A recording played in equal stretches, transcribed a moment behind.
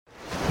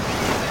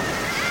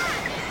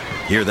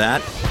Hear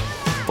that?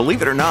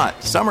 Believe it or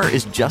not, summer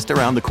is just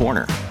around the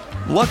corner.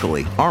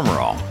 Luckily, Armor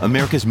All,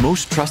 America's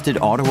most trusted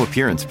auto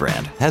appearance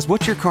brand, has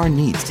what your car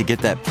needs to get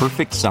that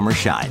perfect summer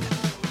shine.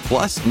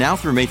 Plus, now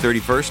through May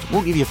 31st,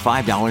 we'll give you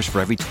 $5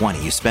 for every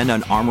 $20 you spend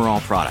on Armor All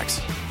products.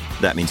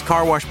 That means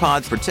car wash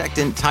pods,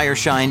 protectant, tire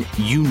shine,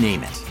 you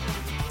name it.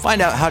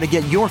 Find out how to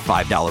get your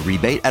 $5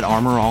 rebate at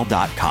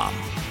armorall.com.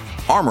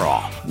 Armor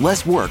All,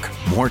 less work,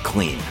 more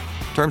clean.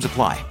 Terms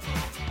apply.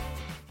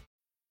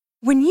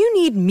 When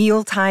you need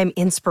mealtime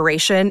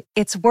inspiration,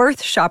 it's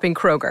worth shopping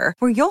Kroger,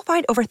 where you'll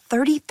find over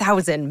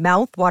 30,000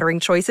 mouth-watering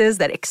choices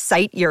that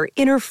excite your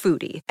inner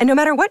foodie. And no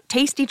matter what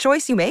tasty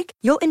choice you make,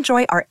 you'll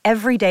enjoy our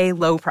everyday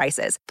low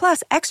prices,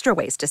 plus extra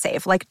ways to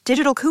save, like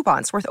digital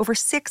coupons worth over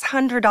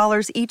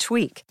 $600 each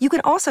week. You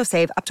can also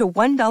save up to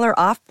 $1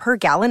 off per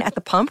gallon at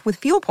the pump with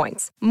fuel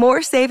points.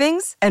 More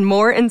savings and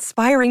more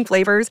inspiring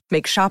flavors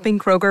make shopping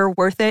Kroger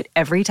worth it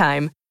every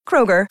time.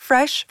 Kroger,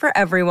 fresh for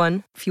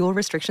everyone. Fuel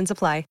restrictions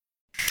apply.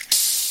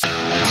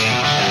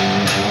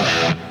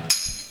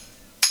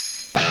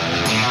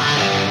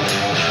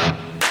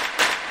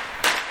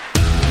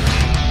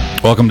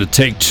 Welcome to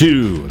Take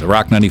Two, the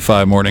Rock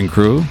 95 Morning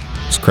Crew.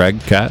 It's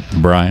Craig, Kat,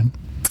 and Brian.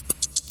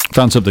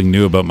 Found something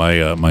new about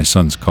my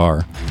son's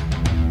car.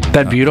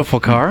 That beautiful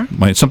car?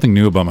 Something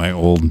new about my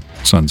old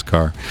son's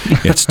car.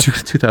 It's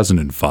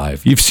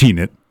 2005. You've seen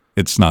it.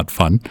 It's not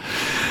fun.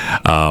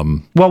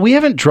 Well, we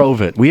haven't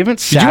drove it. We haven't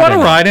sat Do you want to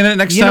in ride in it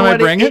next time I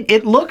bring it?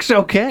 It looks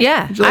okay.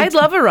 Yeah, I'd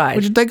love a ride.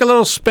 Would you take a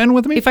little spin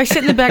with me? If I sit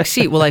in the back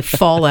seat, will I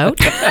fall out?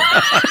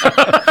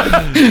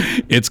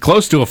 It's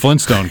close to a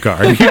Flintstone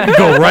car. You can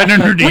go right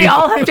underneath. We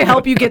all have to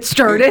help you get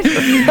started.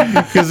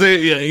 Because,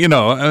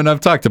 and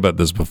I've talked about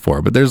this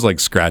before, but there's like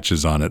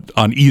scratches on it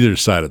on either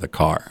side of the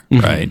car,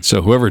 right?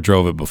 So whoever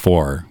drove it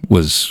before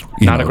was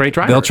not a great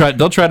driver.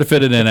 They'll try to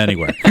fit it in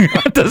anywhere.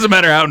 It doesn't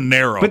matter how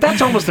narrow. But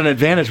that's almost an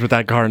advantage with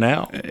that car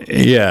now.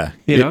 Yeah.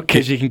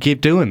 Because you can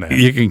keep doing that.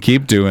 You can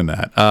keep doing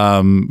that.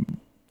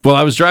 Well,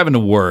 I was driving to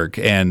work,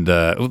 and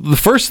the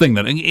first thing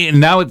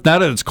now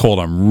that it's cold,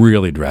 I'm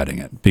really dreading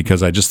it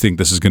because I just think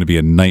this is going to be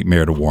a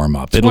nightmare to warm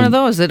up. It's one of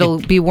those. It'll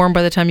be warm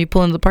by the time you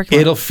pull into the parking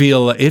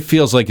lot. It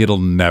feels like it'll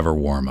never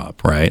warm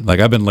up, right? Like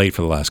I've been late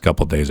for the last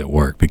couple of days at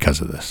work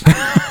because of this.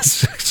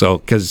 So,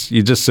 because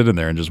you just sit in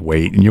there and just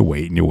wait, and you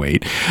wait, and you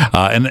wait.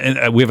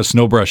 And we have a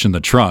snow brush in the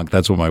trunk.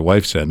 That's what my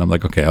wife said. And I'm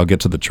like, okay, I'll get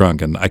to the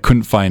trunk. And I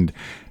couldn't find...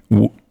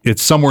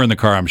 It's somewhere in the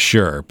car, I'm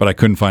sure, but I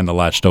couldn't find the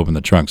latch to open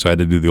the trunk, so I had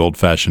to do the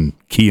old-fashioned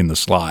key in the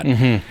slot.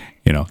 Mm-hmm.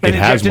 It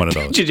has one of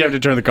those. Did you have to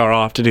turn the car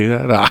off to do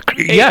that?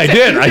 Yeah, I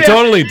did. I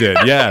totally did.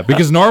 Yeah,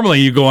 because normally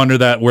you go under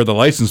that where the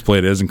license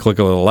plate is and click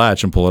a little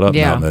latch and pull it up.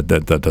 Yeah. No,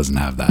 that doesn't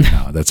have that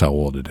now. That's how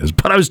old it is.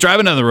 But I was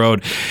driving down the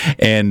road,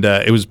 and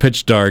it was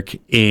pitch dark,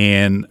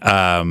 and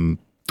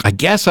I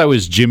guess I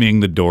was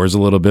jimmying the doors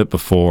a little bit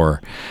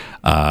before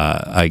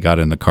I got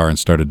in the car and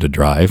started to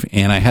drive,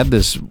 and I had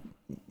this...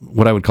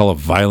 what I would call a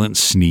violent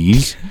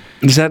sneeze.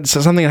 Is that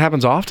something that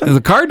happens often?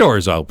 The car door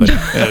is open.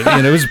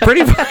 And it was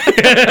pretty...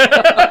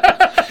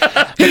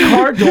 The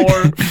car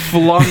door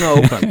flung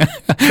open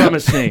from a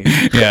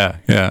sneeze. Yeah.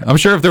 I'm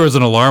sure if there was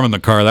an alarm in the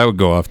car, that would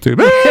go off too.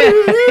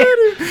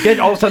 Yeah,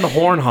 all of a sudden the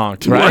horn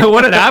honked, right?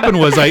 What had happened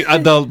was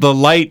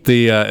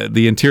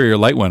the interior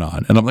light went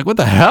on, and I'm like, what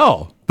the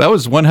hell? That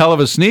was one hell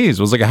of a sneeze.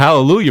 It was like a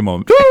hallelujah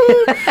moment.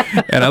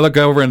 And I look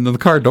over and the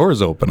car door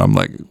is open. I'm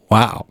like,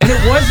 wow. And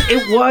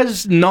it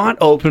was not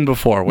open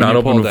before. Not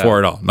open before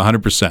at all.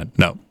 100%.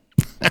 No.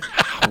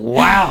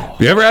 Wow.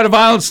 You ever had a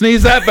violent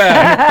sneeze that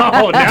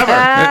bad? Oh,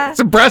 never. It's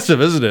impressive,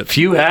 isn't it?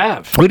 Few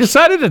have. We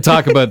decided to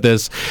talk about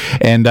this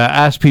and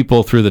ask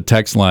people through the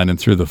text line and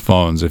through the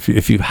phones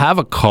if you have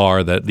a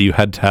car that you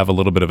had to have a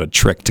little bit of a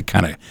trick to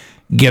kind of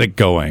get it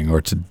going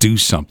or to do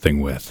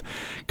something with.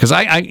 Because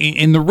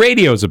in the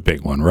radio is a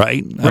big one,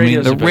 right?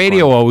 The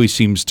radio always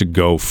seems to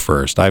go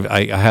first.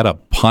 I had a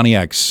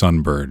Pontiac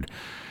Sunbird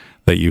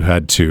that you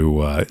had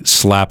to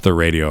slap the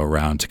radio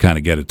around to kind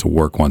of get it to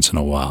work once in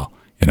a while.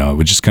 It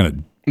would just kind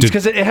of...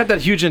 Because it had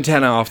that huge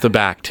antenna off the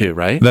back too,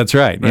 right? That's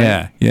right.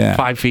 Yeah.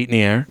 5 feet in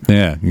the air.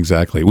 Yeah,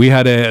 exactly. We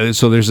had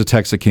so there's a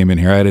text that came in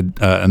here. I had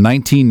a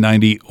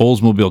 1990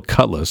 Oldsmobile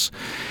Cutlass.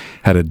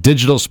 Had a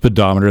digital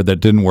speedometer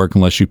that didn't work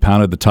unless you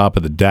pounded the top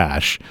of the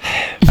dash.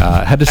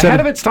 Had to set ahead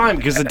of its time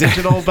because the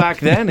digital back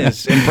then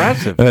is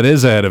impressive. That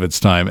is ahead of its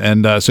time.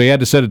 And so you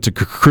had to set it to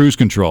cruise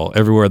control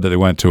everywhere that they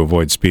went to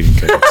avoid speeding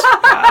tickets.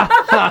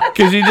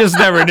 Because you just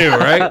never knew,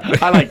 right?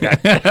 I like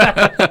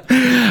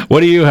that.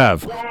 What do you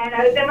have? When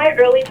I was in my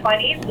early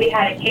 20s, we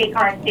had a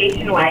K-car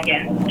station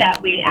wagon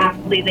that we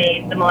aptly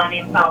named the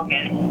Millennium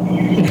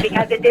Falcon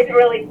because it didn't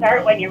really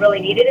start when you really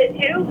needed it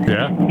to.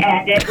 Yeah.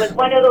 And it was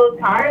one of those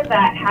cars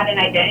that had an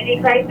identity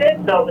crisis,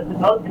 so it was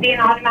supposed to be an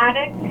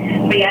automatic,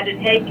 but you had to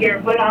take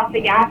your foot off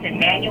the gas and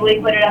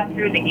manually put it up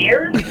through the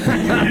gears. We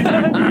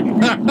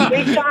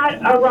shot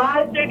a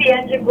rod through the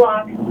engine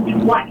block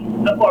twice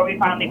before we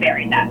finally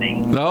buried that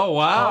thing. Oh,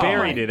 wow.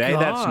 Buried it, eh?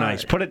 That's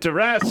nice. Put it to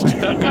rest.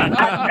 That's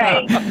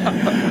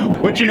right.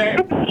 What's your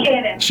name?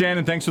 Shannon.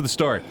 Shannon, thanks for the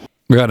story.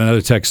 We got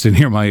another text in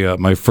here.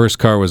 My first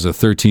car was a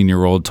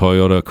 13-year-old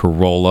Toyota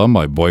Corolla.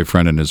 My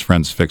boyfriend and his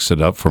friends fixed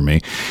it up for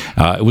me.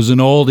 It was an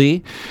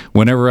oldie.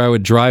 Whenever I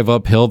would drive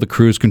uphill, the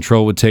cruise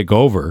control would take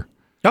over.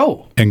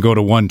 Oh. And go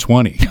to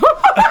 120.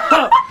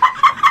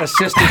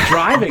 Assisted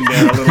driving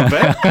there a little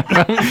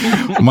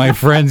bit. My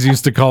friends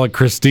used to call it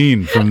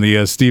Christine from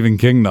the Stephen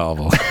King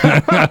novel.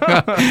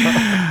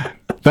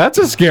 That's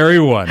a scary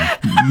one.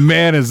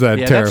 Man, is that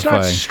terrifying. That's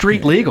not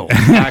street legal,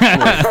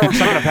 actually. It's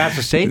not a pass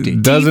of safety.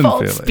 Doesn't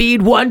Default feel it.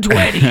 speed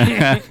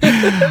 120.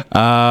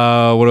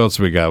 What else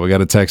we got? We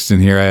got a text in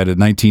here. I had a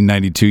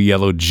 1992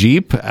 yellow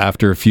Jeep.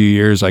 After a few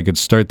years, I could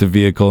start the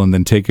vehicle and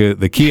then take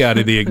the key out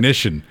of the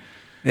ignition.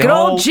 Good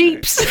old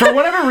Jeeps. For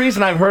whatever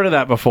reason, I've heard of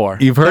that before.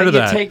 You've heard of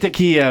that? You take the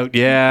key out.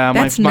 Yeah,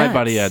 That's my nuts.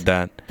 buddy had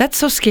that. That's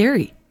so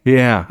scary.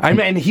 Yeah. I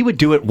mean, he would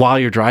do it while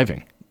you're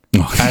driving.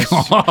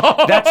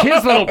 That's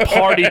his little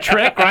party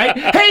trick, right?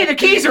 Hey, the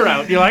keys are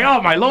out. You're like, oh,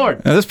 my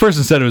Lord. Now, this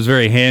person said it was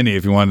very handy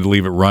if you wanted to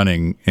leave it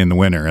running in the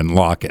winter and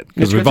lock it.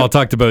 Because we've all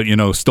talked about,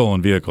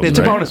 stolen vehicles. It's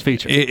right? a bonus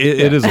feature.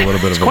 It is a little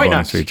bit of a quite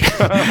bonus nice.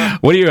 feature.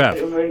 What do you have?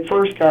 My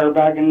first car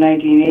back in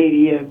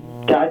 1980, a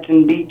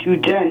Datsun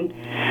B210.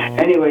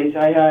 Anyways,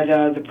 I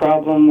had the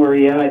problem where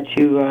you had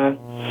to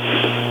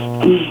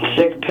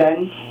stick a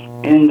pen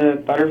in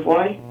the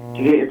butterfly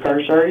to get your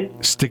car started.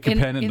 Stick a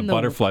pen in the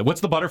butterfly.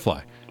 What's the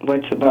butterfly?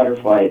 What's the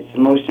butterfly? It's the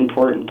most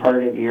important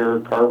part of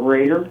your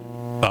carburetor.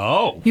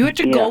 Oh. You had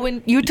to go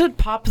in, you had to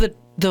pop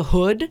the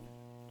hood?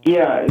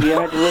 Yeah, you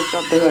had to lift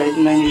up the hood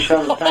and then you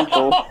shove a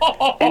pencil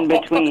in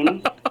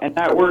between. And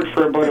that worked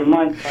for about a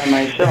month by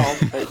myself,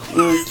 but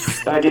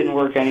that didn't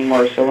work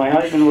anymore. So my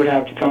husband would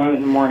have to come out in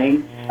the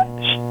morning,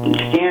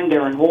 stand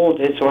there and hold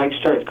it so I could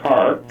start the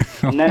car.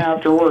 And then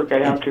after work,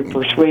 I'd have to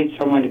persuade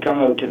someone to come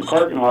out to the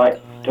parking lot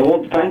to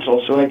hold the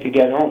pencil so I could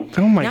get home.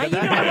 Oh, my Now God.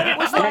 you know what it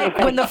was like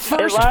when the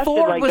first lasted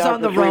Ford like was that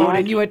on the for 3 road months.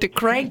 and you had to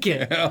crank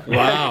it.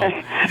 Wow.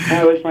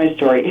 That was my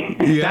story.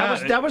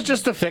 That was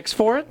just a fix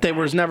for it? There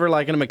was never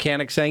like a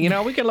mechanic saying,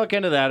 we can look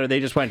into that, or they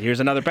just went, here's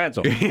another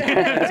pencil. That's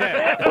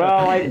it.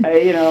 Well, I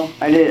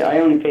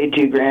only paid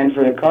 $2,000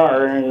 for the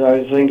car, and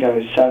I think I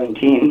was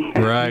 17.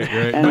 Right.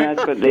 And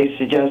that's what they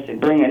suggested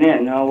bringing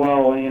in. Oh,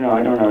 well,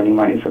 I don't have any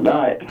money for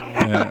that.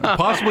 Yeah.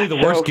 Possibly the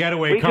worst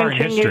getaway car in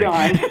history.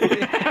 On.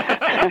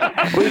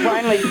 We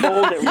finally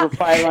sold it for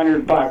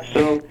 $500,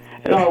 so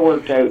it all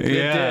worked out.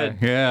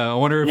 Yeah. I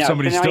wonder if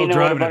somebody's so now still you know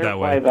driving what it a that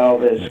way. butterfly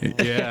valve is.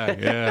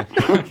 Yeah.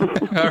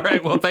 All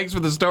right. Well, thanks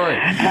for the story.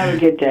 Have a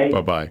good day.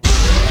 Bye-bye.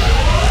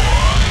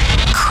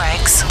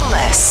 Craig's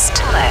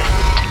List.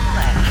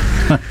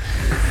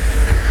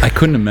 I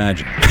couldn't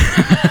imagine.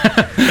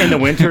 In the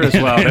winter as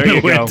well. There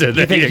you go. Winter,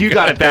 You think you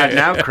got it bad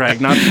now, Craig?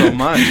 Not so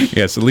much.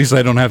 Yes, at least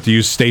I don't have to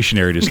use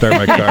stationery to start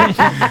my car.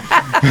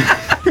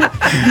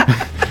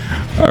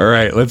 All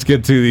right, let's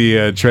get to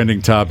the trending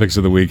topics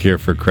of the week here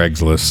for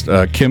Craig's List.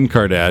 Kim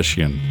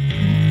Kardashian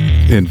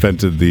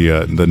invented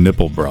the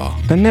nipple bra.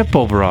 The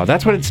nipple bra.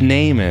 That's what its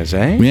name is,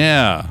 eh?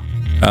 Yeah.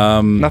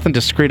 Nothing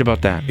discreet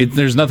about that.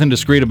 There's nothing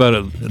discreet about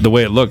it, the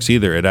way it looks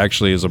either. It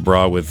actually is a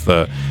bra with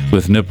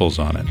nipples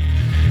on it.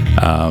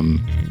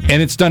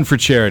 And it's done for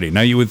charity.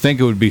 Now, you would think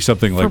it would be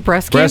something like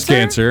breast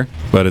cancer,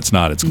 but it's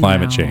not. It's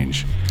climate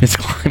change. It's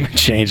climate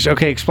change.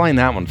 Okay, explain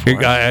that one for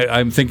us.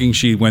 I'm thinking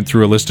she went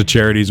through a list of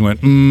charities and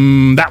went,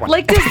 that one.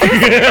 Like,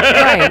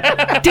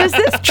 does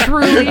this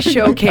truly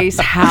showcase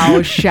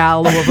how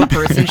shallow of a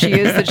person she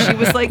is that she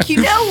was like,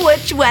 you know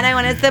which one I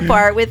want to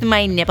support with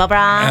my nipple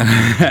bra?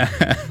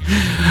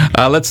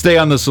 Let's stay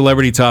on the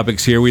celebrity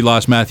topics here. We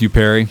lost Matthew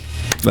Perry.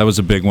 That was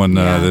a big one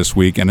this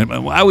week. And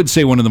I would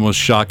say one of the most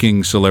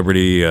shocking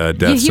celebrity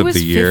deaths of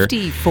the year. He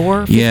was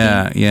 54, 50.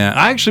 Yeah.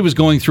 I actually was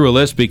going through a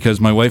list because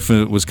my wife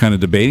was kind of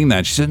debating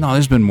that. She said, no,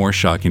 there's been more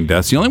shocking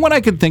deaths. The only one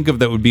I could think of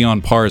that would be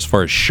on par as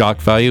far as shock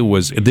value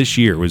was this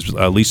year was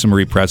Lisa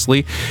Marie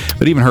Presley.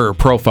 But even her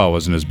profile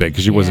wasn't as big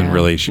because she wasn't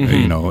really,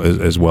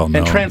 as well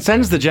known. And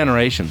transcends the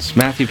generations.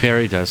 Matthew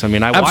Perry does. I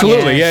mean, I watched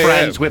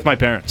Friends with my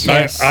parents.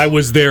 Yes. I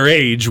was their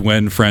age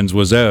when Friends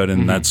was out,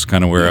 and that's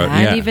kind of where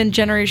and even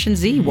Generation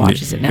Z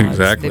watches it now.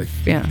 Exactly.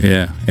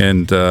 Yeah.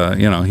 And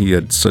he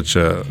had such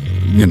a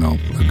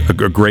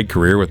great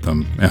career with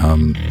them,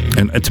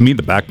 and to me,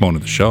 the backbone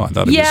of the show. I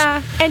thought.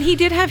 And he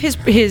did have his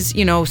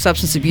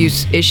substance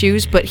abuse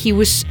issues, but he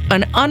was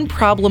an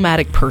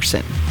unproblematic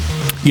person.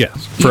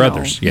 Yes, for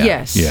others. Yeah.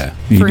 Yes. Yeah.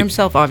 For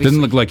himself, obviously.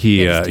 Didn't look like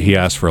he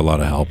asked for a lot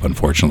of help,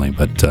 unfortunately.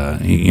 But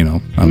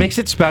it makes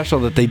it special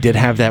that they did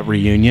have that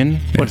reunion.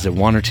 What is it,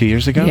 1 or 2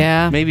 years ago?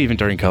 Yeah. Maybe even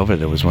during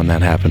COVID, it was when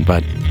that happened.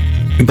 But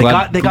they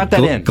got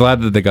that in.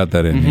 Glad that they got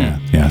that in.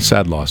 Yeah.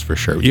 Sad loss for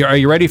sure. Are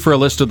you ready for a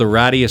list of the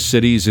rattiest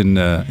cities in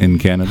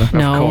Canada?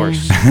 No. Of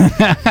course.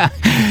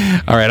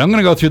 All right, I'm going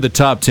to go through the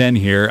top 10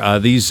 here.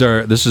 This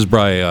is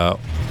by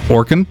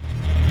Orkin.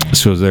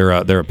 So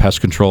they're a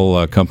pest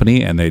control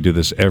company, and they do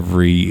this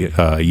every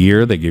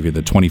year. They give you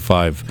the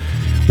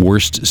 25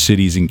 worst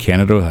cities in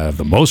Canada that have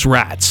the most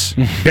rats.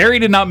 Barrie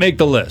did not make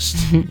the list.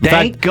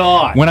 Thank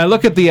God. When I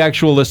look at the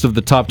actual list of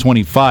the top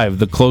 25,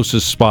 the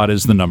closest spot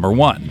is the number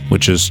 1,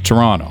 which is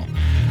Toronto.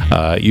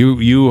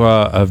 You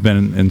have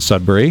been in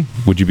Sudbury.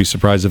 Would you be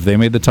surprised if they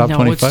made the top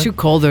 25? No, it's too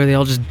cold there.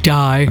 They'll just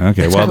die.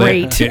 Okay, It's well,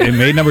 great. it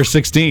made number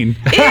 16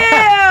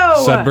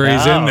 Ew!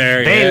 Sudbury's in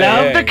there. They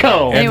love the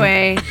cold.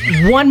 Anyway,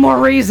 one more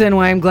reason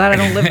why I'm glad I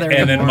don't live there And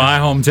anymore. then my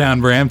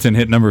hometown, Brampton,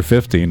 hit number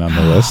 15 on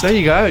the list. There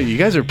you go. You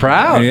guys are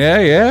proud.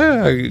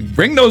 Yeah.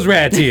 Bring those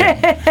rats here.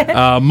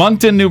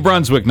 Moncton, New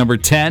Brunswick, number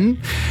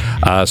 10.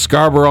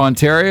 Scarborough,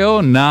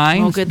 Ontario,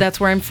 9. Oh, good. That's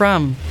where I'm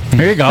from.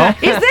 There you go.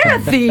 Is there a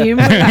theme?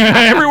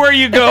 Everywhere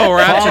you go,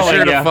 rats are Following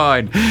sure to ya.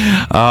 find.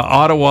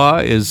 Ottawa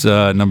is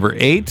number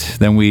 8.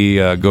 Then we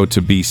go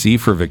to BC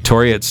for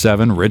Victoria at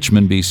 7.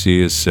 Richmond, BC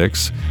is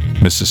 6.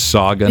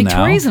 Mississauga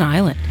Victoria's now. an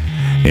island.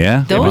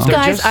 Yeah. Those they're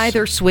guys just-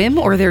 either swim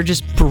or they're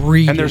just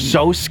breathing. And they're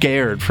so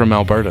scared from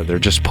Alberta. They're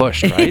just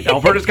pushed, right?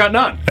 Alberta's got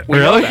none. We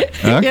know Really?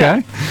 that.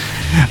 Okay.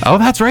 Oh,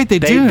 that's right. They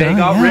do. They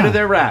got Oh, rid yeah. of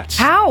their rats.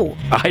 How?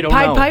 I don't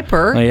Pied know.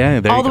 Piper. Oh, yeah,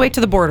 there you all the go. way to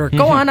the border.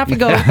 Go on, up you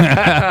go.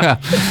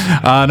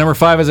 Number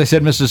 5, as I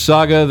said,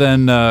 Mississauga.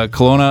 Then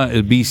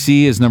Kelowna,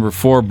 BC is number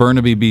 4.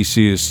 Burnaby,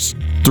 BC is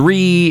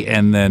 3.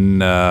 And then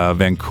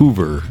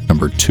Vancouver,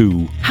 number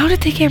 2. How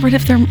did they get rid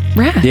of their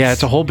rats? Yeah,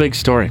 it's a whole big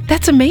story.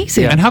 That's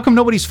amazing. And how come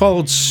nobody's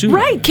followed suit?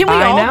 Right. Can we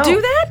I all know.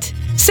 do that?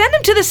 Send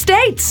them to the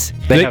States.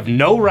 They have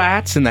no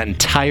rats in that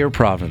entire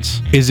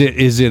province. Is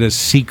it a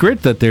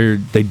secret that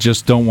they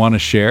just don't want to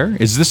share?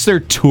 Is this their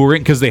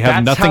touring because they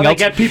have That's nothing how else?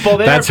 they get people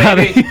there, That's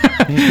baby.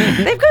 how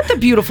they. They've got the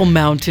beautiful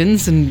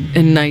mountains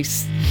and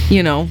nice,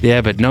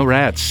 Yeah, but no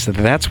rats.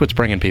 That's what's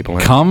bringing people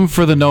in. Come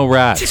for the no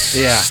rats.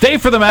 Yeah. Stay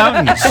for the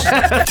mountains.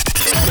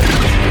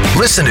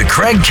 Listen to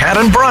Craig, Kat,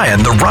 and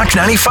Brian, the Rock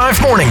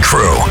 95 Morning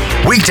Crew.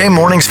 Weekday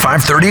mornings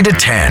 5:30 to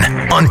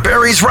 10 on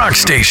Barrie's Rock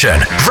Station,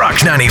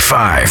 Rock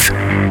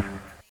 95.